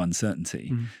world of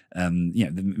uncertainty. The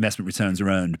investment returns are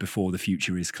earned before the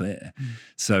future is clear.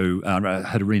 So I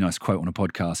had a really nice quote on a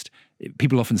podcast.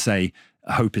 People often say,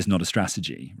 hope is not a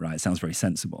strategy, right? It sounds very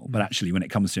sensible. But actually, when it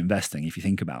comes to investing, if you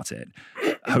think about it,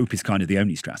 hope is kind of the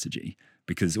only strategy,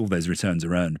 because all those returns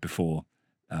are earned before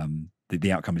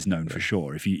the outcome is known for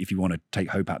sure. If you want to take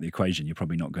hope out of the equation, you're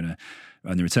probably not going to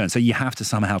earn the return. So you have to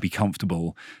somehow be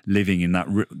comfortable living in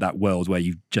that world where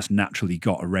you've just naturally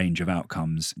got a range of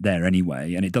outcomes there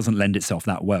anyway, and it doesn't lend itself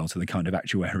that well to the kind of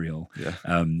actuarial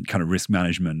kind of risk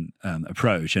management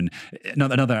approach. And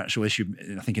another actual issue,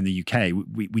 I think in the UK,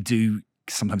 we do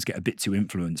sometimes get a bit too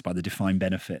influenced by the defined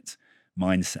benefit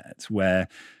mindset, where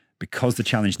because the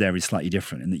challenge there is slightly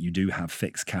different in that you do have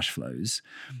fixed cash flows,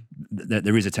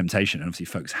 there is a temptation, and obviously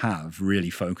folks have really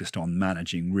focused on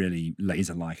managing really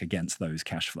laser-like against those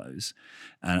cash flows.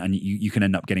 And you can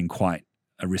end up getting quite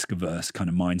a risk-averse kind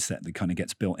of mindset that kind of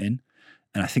gets built in.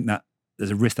 And I think that there's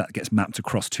a risk that gets mapped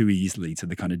across too easily to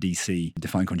the kind of DC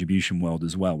defined contribution world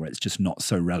as well, where it's just not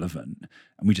so relevant.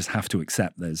 And we just have to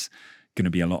accept there's going to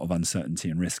be a lot of uncertainty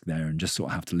and risk there, and just sort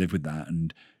of have to live with that,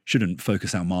 and shouldn't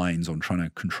focus our minds on trying to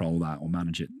control that or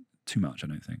manage it too much, I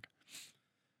don't think.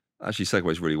 Actually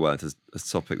segues really well into a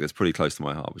topic that's pretty close to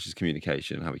my heart, which is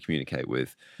communication, how we communicate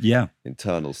with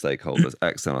internal stakeholders,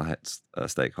 external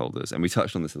stakeholders. And we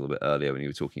touched on this a little bit earlier when you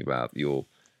were talking about your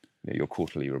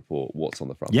quarterly report, what's on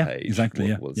the front page.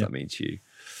 Exactly. What does that mean to you?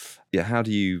 Yeah, how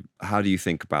do you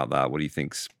think about that? What do you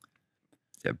think's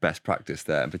best practice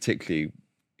there? And particularly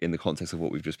in the context of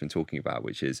what we've just been talking about,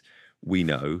 which is we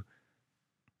know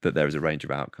that there is a range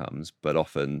of outcomes, but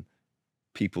often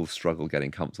people struggle getting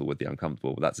comfortable with the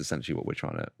uncomfortable. But that's essentially what we're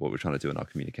trying to do in our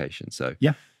communication. So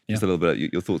just a little bit,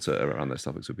 your thoughts around those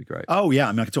topics would be great. Oh yeah,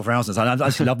 I mean, I could talk for hours. I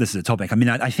actually love this as a topic. I mean,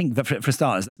 I think that for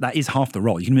starters, that is half the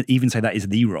role. You can even say that is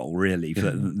the role, really.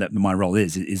 That my role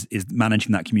is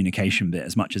managing that communication bit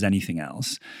as much as anything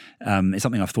else. It's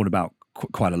something I've thought about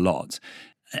quite a lot.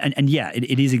 And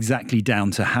it is exactly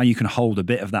down to how you can hold a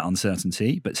bit of that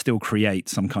uncertainty, but still create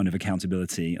some kind of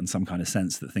accountability and some kind of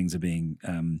sense that things are being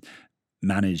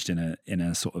managed in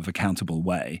a sort of accountable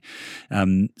way.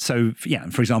 So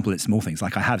for example, it's small things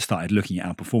like I have started looking at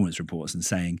our performance reports and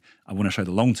saying, I want to show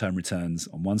the long-term returns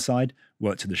on one side,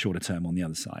 work to the shorter term on the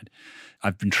other side.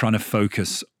 I've been trying to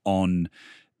focus on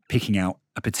picking out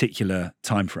a particular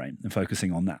time frame and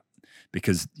focusing on that.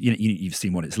 Because you've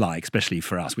seen what it's like, especially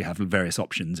for us. We have various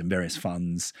options and various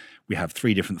funds. We have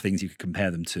 3 different things you could compare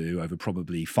them to over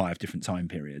probably 5 different time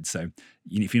periods. So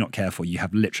if you're not careful, you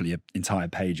have literally an entire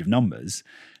page of numbers,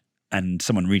 and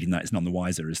someone reading that is none the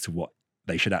wiser as to what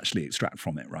they should actually extract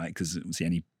from it, right? Because obviously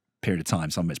any period of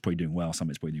time, some of it's probably doing well, some of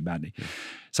it's probably doing badly. Yeah.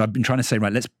 So I've been trying to say,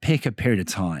 right, let's pick a period of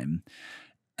time.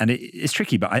 And it's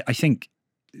tricky, but I think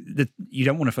that you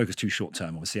don't want to focus too short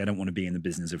term. Obviously, I don't want to be in the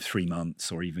business of 3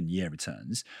 months or even year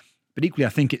returns. But equally, I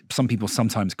think some people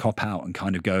sometimes cop out and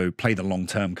kind of go play the long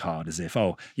term card as if,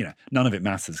 none of it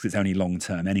matters because it's only long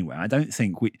term anyway. I don't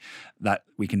think we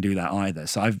can do that either.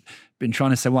 So I've been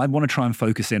trying to say, well, I want to try and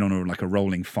focus in on a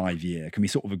rolling 5 year. Can we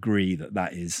sort of agree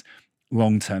that is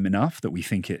long term enough that we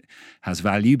think it has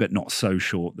value, but not so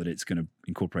short that it's going to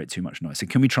incorporate too much noise? So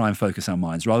can we try and focus our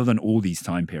minds rather than all these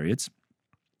time periods?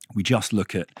 We just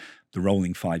look at the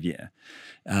rolling 5 year.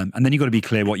 And then you've got to be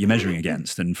clear what you're measuring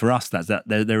against. And for us, that's that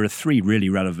there are 3 really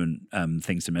relevant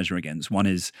things to measure against. One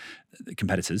is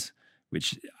competitors,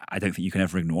 which I don't think you can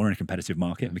ever ignore in a competitive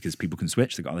market because people can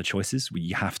switch. They've got other choices.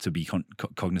 You have to be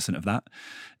cognizant of that.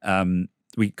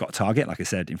 We got a target, like I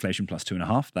said, inflation plus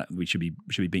 2.5. That we should be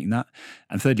beating that.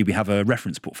 And thirdly, we have a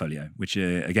reference portfolio, which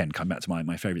again, come back to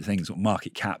my favorite thing, sort of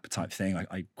market cap type thing.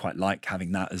 I quite like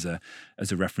having that as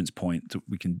a reference point that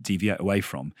we can deviate away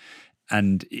from.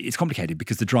 And it's complicated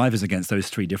because the drivers against those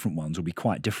three different ones will be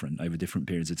quite different over different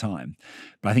periods of time.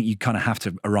 But I think you kind of have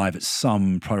to arrive at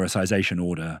some prioritization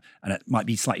order, and it might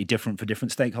be slightly different for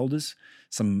different stakeholders.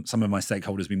 Some of my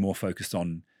stakeholders will be more focused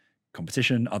on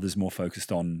competition, others more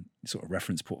focused on sort of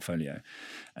reference portfolio.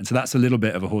 And so that's a little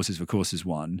bit of a horses for courses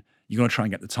one. You've got to try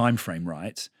and get the time frame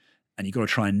right, and you've got to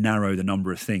try and narrow the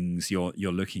number of things you're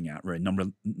looking at, right?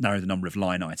 Narrow the number of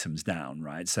line items down,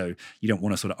 right? So you don't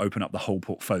want to sort of open up the whole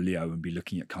portfolio and be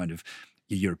looking at kind of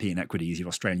your European equities, your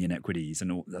Australian equities, and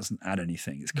all, that doesn't add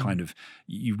anything. It's kind of,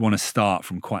 you want to start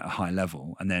from quite a high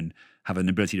level and then have an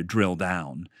ability to drill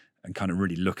down and kind of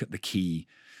really look at the key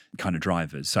kind of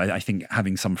drivers. So I think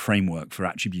having some framework for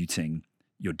attributing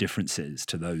your differences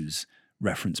to those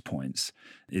reference points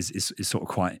is sort of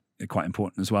quite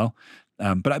important as well.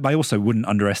 But I also wouldn't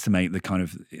underestimate the kind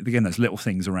of, again, those little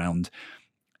things around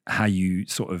how you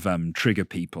sort of trigger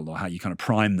people or how you kind of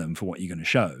prime them for what you're going to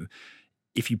show.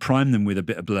 If you prime them with a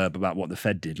bit of blurb about what the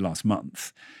Fed did last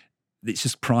month, it's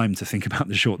just primed to think about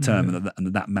the short term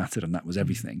and that mattered and that was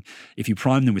everything. If you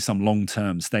prime them with some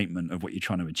long-term statement of what you're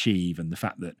trying to achieve and the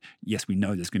fact that, yes, we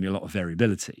know there's going to be a lot of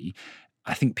variability,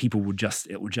 I think it will just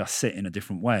sit in a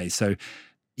different way. So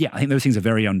yeah, I think those things are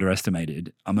very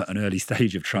underestimated. I'm at an early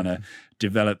stage of trying to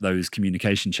develop those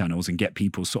communication channels and get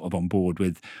people sort of on board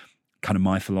with kind of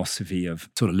my philosophy of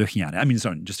sort of looking at it. I mean,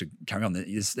 sorry, just to carry on,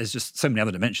 there's just so many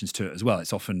other dimensions to it as well.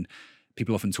 It's often,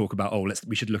 people often talk about,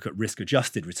 we should look at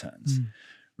risk-adjusted returns,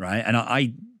 right? And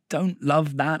I don't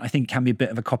love that. I think it can be a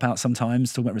bit of a cop-out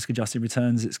sometimes, talk about risk-adjusted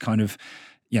returns. It's kind of,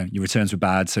 your returns were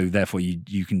bad, so therefore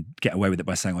you can get away with it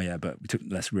by saying, but we took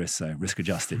less risk, so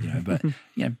risk-adjusted, But,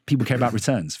 people care about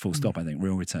returns, full stop, I think,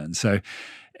 real returns. So,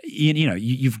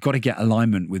 you've got to get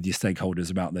alignment with your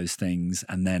stakeholders about those things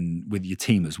and then with your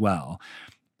team as well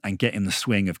and get in the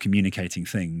swing of communicating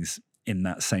things in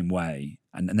that same way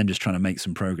and then just trying to make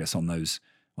some progress on those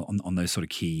on those sort of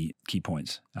key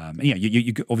points.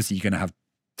 You obviously you're going to have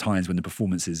times when the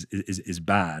performance is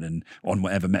bad and on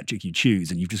whatever metric you choose,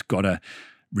 and you've just got to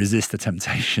resist the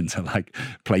temptation to like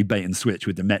play bait and switch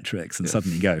with the metrics and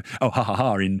suddenly go,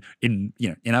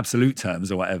 in absolute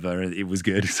terms or whatever, it was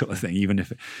good sort of thing, even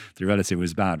if the relative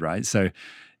was bad, right? So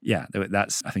yeah,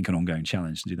 that's I think an ongoing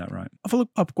challenge to do that right. A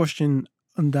follow-up question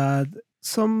on that.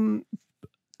 Some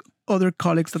other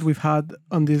colleagues that we've had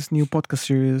on this new podcast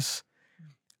series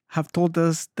have told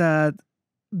us that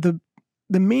the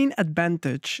main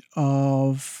advantage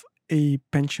of a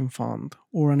pension fund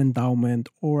or an endowment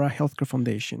or a healthcare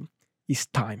foundation is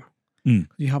time.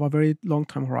 You have a very long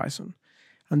time horizon.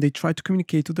 And they try to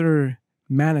communicate to their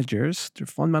managers, their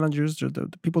fund managers, the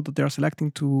people that they are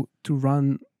selecting to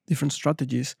run different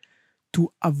strategies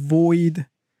to avoid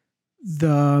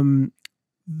their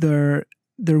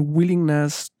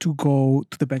willingness to go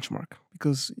to the benchmark.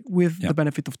 Because with the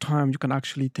benefit of time, you can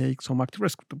actually take some active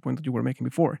risk, the point that you were making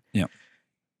before. Yeah.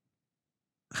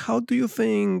 How do you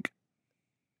think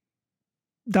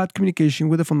that communication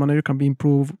with the fund manager can be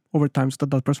improved over time so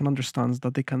that person understands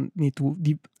that they need to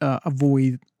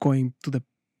avoid going to the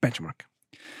benchmark?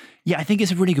 Yeah, I think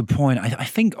it's a really good point. I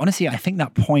think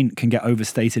that point can get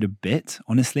overstated a bit,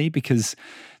 honestly, because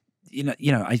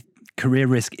career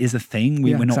risk is a thing.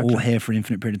 We're not all here for an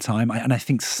infinite period of time. And I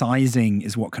think sizing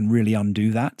is what can really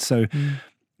undo that. So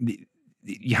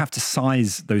you have to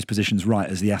size those positions right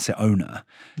as the asset owner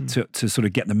to sort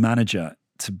of get the manager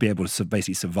to be able to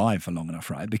basically survive for long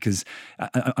enough, right? Because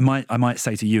I might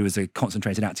say to you as a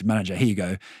concentrated active manager, here you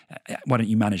go, why don't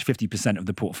you manage 50% of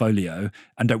the portfolio?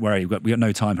 And don't worry, we got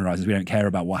no time horizons. We don't care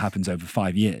about what happens over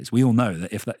 5 years. We all know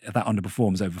that if that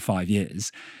underperforms over 5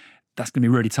 years, that's going to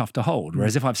be really tough to hold.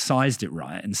 Whereas if I've sized it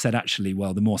right and said, actually,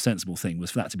 well, the more sensible thing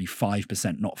was for that to be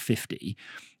 5%, not 50%,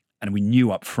 and we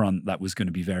knew up front that was going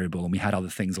to be variable and we had other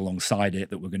things alongside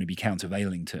it that were going to be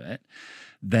countervailing to it,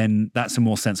 then that's a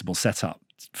more sensible setup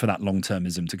for that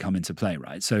long-termism to come into play,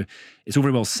 right? So it's all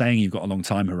very well saying you've got a long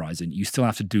time horizon. You still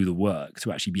have to do the work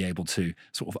to actually be able to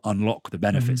sort of unlock the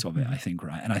benefits of it, I think,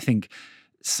 right? And I think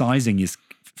sizing is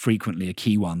frequently a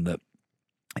key one that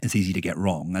it's easy to get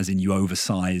wrong, as in you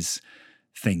oversize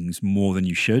things more than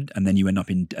you should, and then you end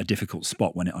up in a difficult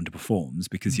spot when it underperforms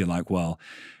because you're like, well,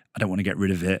 I don't want to get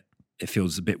rid of it. It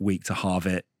feels a bit weak to halve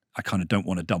it. I kind of don't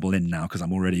want to double in now because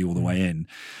I'm already all the way in.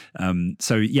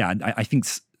 So yeah, I think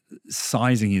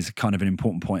sizing is kind of an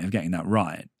important point of getting that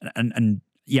right. And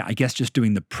yeah, I guess just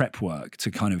doing the prep work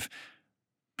to kind of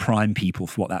prime people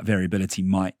for what that variability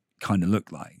might kind of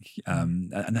look like.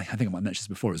 And I think I might mention this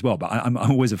before as well, but I'm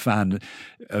always a fan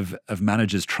of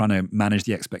managers trying to manage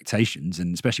the expectations,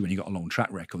 and especially when you've got a long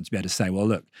track record, to be able to say, well,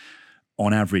 look,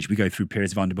 on average, we go through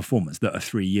periods of underperformance that are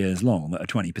 3 years long, that are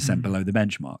 20% below the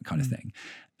benchmark kind of thing.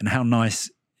 And how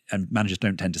nice, and managers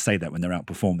don't tend to say that when they're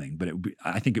outperforming, but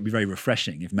I think it'd be very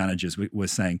refreshing if managers were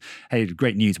saying, hey,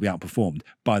 great news, we outperformed.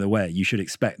 By the way, you should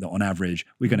expect that on average,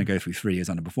 we're going to go through 3 years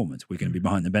underperformance. We're going to be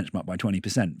behind the benchmark by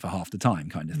 20% for half the time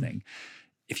kind of thing.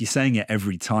 If you're saying it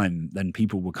every time, then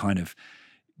people will kind of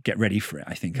get ready for it,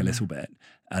 I think, a little bit.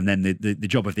 And then the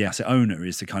job of the asset owner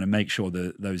is to kind of make sure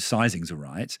that those sizings are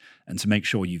right and to make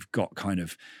sure you've got kind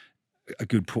of a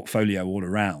good portfolio all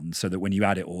around so that when you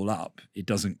add it all up,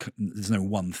 there's no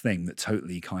one thing that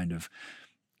totally kind of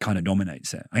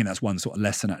dominates it. I think that's one sort of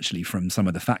lesson actually from some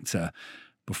of the factor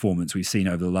performance we've seen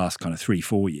over the last kind of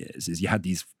 3-4 years is you had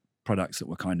these products that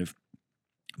were kind of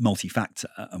multi-factor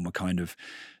and were kind of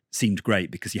seemed great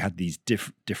because you had these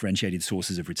differentiated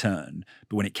sources of return.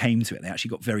 But when it came to it, they actually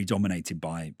got very dominated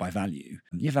by value.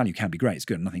 Yeah, value can be great. It's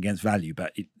good. Nothing against value,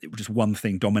 but it just one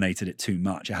thing dominated it too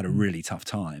much. It had a really tough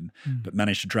time, but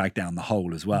managed to drag down the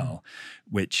whole as well,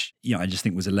 which, I just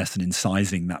think was a lesson in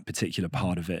sizing that particular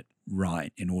part of it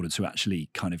right in order to actually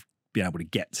kind of be able to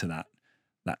get to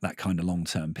that kind of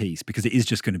long-term piece, because it is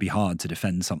just going to be hard to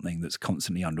defend something that's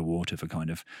constantly underwater for kind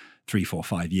of 3, 4,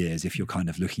 5 years if you're kind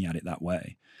of looking at it that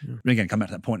way. Yeah. And again, come back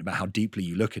to that point about how deeply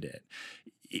you look at it.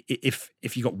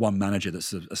 If you got one manager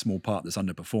that's a small part that's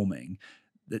underperforming,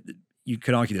 you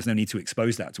could argue there's no need to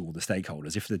expose that to all the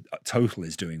stakeholders. If the total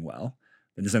is doing well,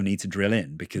 then there's no need to drill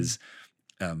in because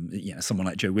someone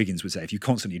like Joe Wiggins would say, if you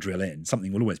constantly drill in,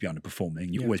 something will always be underperforming.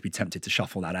 You'll always be tempted to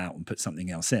shuffle that out and put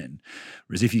something else in.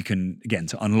 Whereas if you can, again,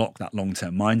 to unlock that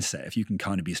long-term mindset, if you can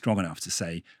kind of be strong enough to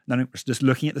say, no, just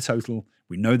looking at the total,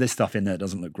 we know there's stuff in there that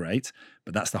doesn't look great,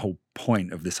 but that's the whole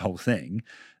point of this whole thing,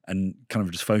 and kind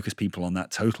of just focus people on that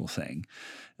total thing.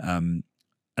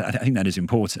 I think that is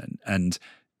important, and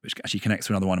which actually connects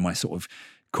to another one of my sort of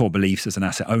core beliefs as an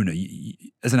asset owner.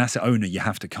 As an asset owner, you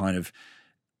have to kind of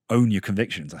own your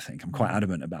convictions. I think I'm quite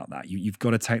adamant about that. You've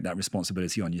got to take that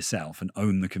responsibility on yourself and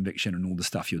own the conviction and all the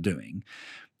stuff you're doing.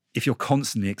 If you're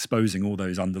constantly exposing all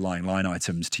those underlying line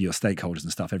items to your stakeholders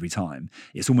and stuff every time,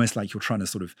 it's almost like you're trying to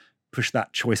sort of push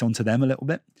that choice onto them a little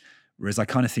bit. Whereas I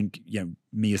kind of think,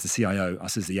 me as the CIO,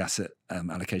 us as the asset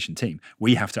allocation team,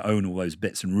 we have to own all those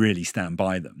bits and really stand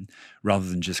by them rather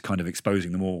than just kind of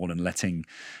exposing them all and letting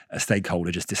a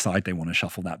stakeholder just decide they want to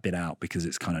shuffle that bit out because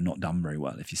it's kind of not done very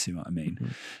well, if you see what I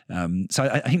mean. So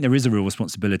I think there is a real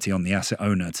responsibility on the asset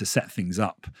owner to set things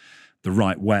up the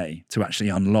right way to actually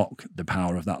unlock the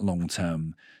power of that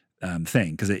long-term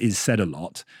thing, because it is said a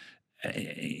lot.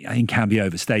 I think can be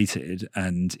overstated,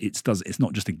 and it's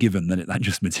not just a given that that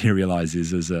just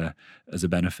materializes as a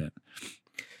benefit.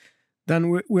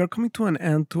 Dan, we are coming to an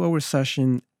end to our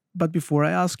session, but before I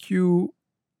ask you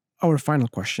our final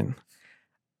question,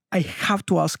 I have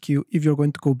to ask you if you're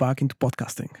going to go back into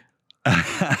podcasting.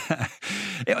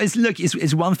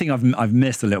 It's one thing I've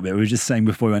missed a little bit. We were just saying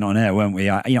before we went on air, weren't we?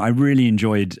 I really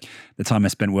enjoyed the time I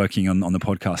spent working on the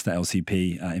podcast at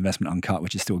LCP, Investment Uncut,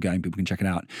 which is still going. People can check it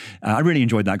out. I really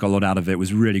enjoyed that. Got a lot out of it.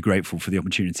 Was really grateful for the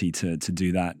opportunity to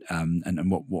do that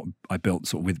and what I built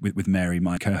sort of with Mary,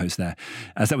 my co-host there.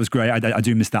 So that was great. I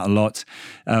do miss that a lot.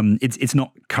 It's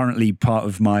not currently part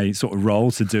of my sort of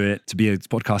role to do it, to be a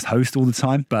podcast host all the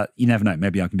time, but you never know.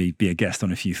 Maybe I can be a guest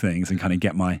on a few things and kind of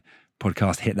get my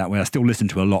podcast hit that way. I still listen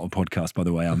to a lot of podcasts, by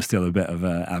the way. I'm still a bit of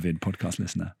an avid podcast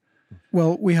listener.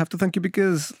 Well, we have to thank you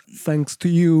because thanks to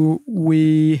you,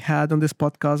 we had on this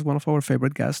podcast one of our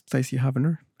favorite guests, Stacey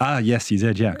Havener. Ah, yes, you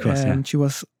did. Yeah, of course. And she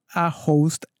was a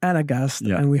host and a guest,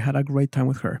 and we had a great time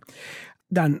with her.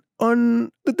 Dan,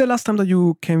 on the last time that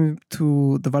you came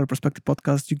to the Value Perspective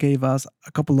podcast, you gave us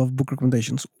a couple of book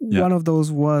recommendations. Yeah. One of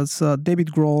those was David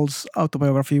Grohl's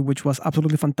autobiography, which was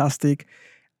absolutely fantastic.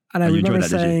 And I remember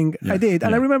saying, I did.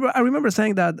 And I remember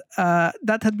saying that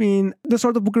that had been the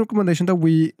sort of book recommendation that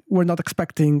we were not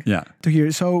expecting to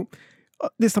hear. So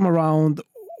this time around,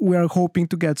 we are hoping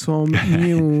to get some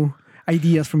new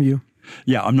ideas from you.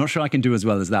 Yeah, I'm not sure I can do as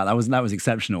well as that. That was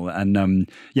exceptional. And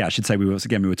I should say we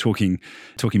were talking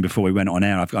before we went on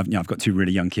air. I've got two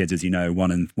really young kids, as you know,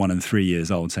 one and 3 years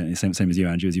old, same as you,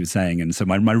 Andrew, as you were saying. And so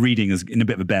my reading is in a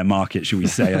bit of a bear market, shall we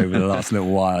say, over the last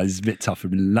little while. It's a bit tough.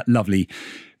 It's been lovely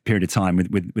period of time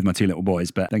with my two little boys,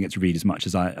 but I don't get to read as much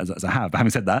as I have. But having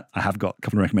said that, I have got a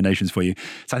couple of recommendations for you.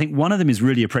 So I think one of them is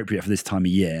really appropriate for this time of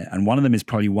year, and one of them is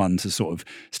probably one to sort of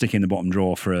stick in the bottom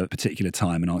drawer for a particular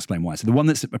time, and I'll explain why. So the one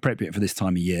that's appropriate for this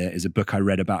time of year is a book I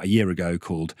read about a year ago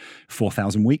called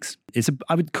 4,000 Weeks.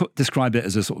 I would describe it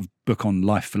as a sort of book on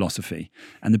life philosophy,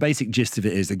 and the basic gist of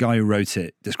it is the guy who wrote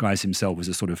it describes himself as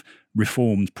a sort of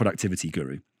reformed productivity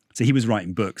guru. So he was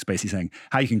writing books basically saying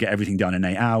how you can get everything done in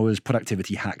 8 hours,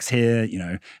 productivity hacks here,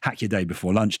 hack your day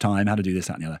before lunchtime, how to do this,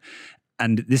 that, and the other.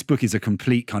 And this book is a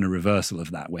complete kind of reversal of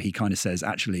that, where he kind of says,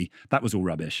 actually, that was all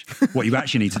rubbish. What you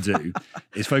actually need to do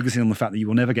is focusing on the fact that you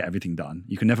will never get everything done.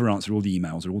 You can never answer all the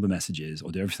emails or all the messages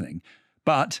or do everything.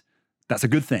 But that's a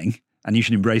good thing, and you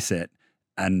should embrace it.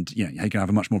 And you can have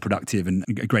a much more productive and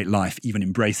a great life, even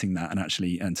embracing that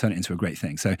and turn it into a great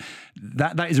thing. So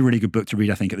that is a really good book to read,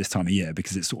 I think, at this time of year,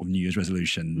 because it's sort of New Year's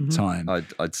resolution time.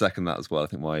 I'd second that as well. I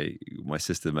think my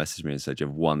sister messaged me and said, "You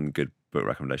have one good book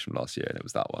recommendation last year," and it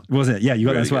was that one. Was it? Yeah, you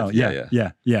got really that as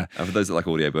well. Yeah. And for those that like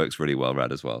audiobooks, really well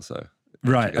read as well. So.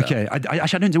 Right. Okay. I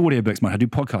don't do audiobooks much. I do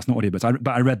podcasts, not audiobooks.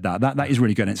 But I read that. That is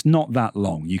really good. And it's not that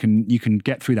long. You can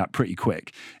get through that pretty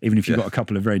quick, even if you've got a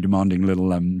couple of very demanding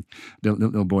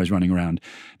little boys running around.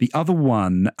 The other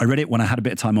one, I read it when I had a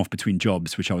bit of time off between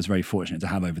jobs, which I was very fortunate to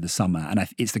have over the summer. And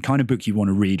it's the kind of book you want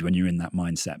to read when you're in that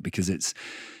mindset, because I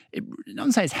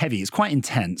don't say it's heavy. It's quite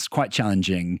intense, quite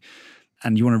challenging.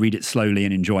 And you want to read it slowly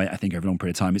and enjoy it, I think, over a long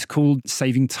period of time. It's called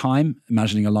Saving Time,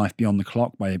 Imagining a Life Beyond the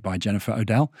Clock by Jennifer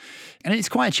Odell. And it's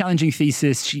quite a challenging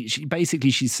thesis.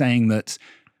 She's saying that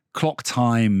clock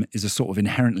time is a sort of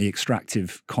inherently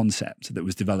extractive concept that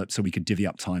was developed so we could divvy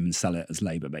up time and sell it as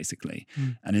labor, basically.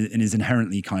 And it is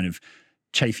inherently kind of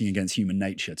chafing against human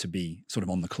nature to be sort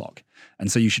of on the clock.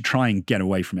 And so you should try and get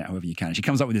away from it however you can. And she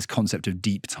comes up with this concept of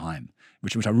deep time,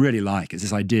 which I really like. Is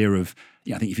this idea of,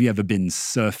 I think if you've ever been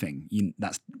surfing, you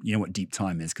know what deep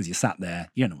time is, because you're sat there,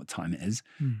 you don't know what time it is.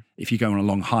 If you go on a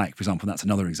long hike, for example, that's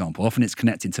another example. Often it's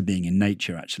connected to being in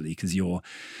nature, actually, because you're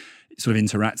sort of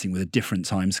interacting with a different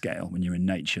time scale when you're in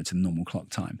nature to the normal clock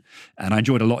time. And I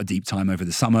enjoyed a lot of deep time over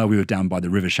the summer. We were down by the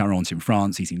River Charente in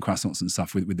France, eating croissants and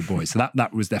stuff with the boys. So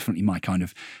that was definitely my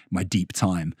deep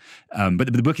time.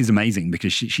 But the book is amazing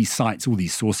because she cites all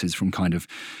these sources from kind of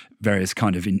various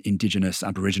kind of indigenous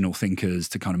Aboriginal thinkers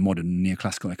to kind of modern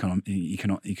neoclassical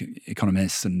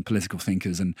economists and political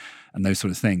thinkers and those sort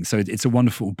of things. So it's a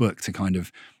wonderful book to kind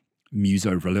of muse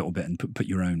over a little bit and put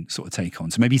your own sort of take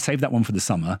on. So maybe save that one for the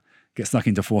summer, get stuck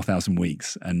into 4,000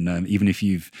 weeks. And even if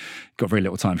you've got very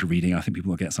little time for reading, I think people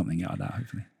will get something out of that,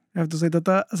 hopefully. I have to say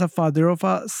that as a father of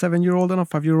a 7-year-old and a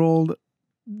 5-year-old,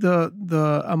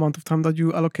 the amount of time that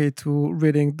you allocate to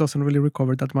reading doesn't really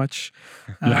recover that much.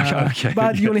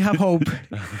 But you only have hope.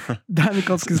 Dan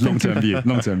Mikulskis,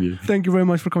 long-term view. Thank you very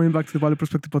much for coming back to the Value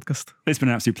Perspective podcast. It's been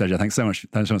an absolute pleasure. Thanks so much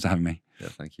for having me. Yeah,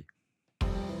 thank you.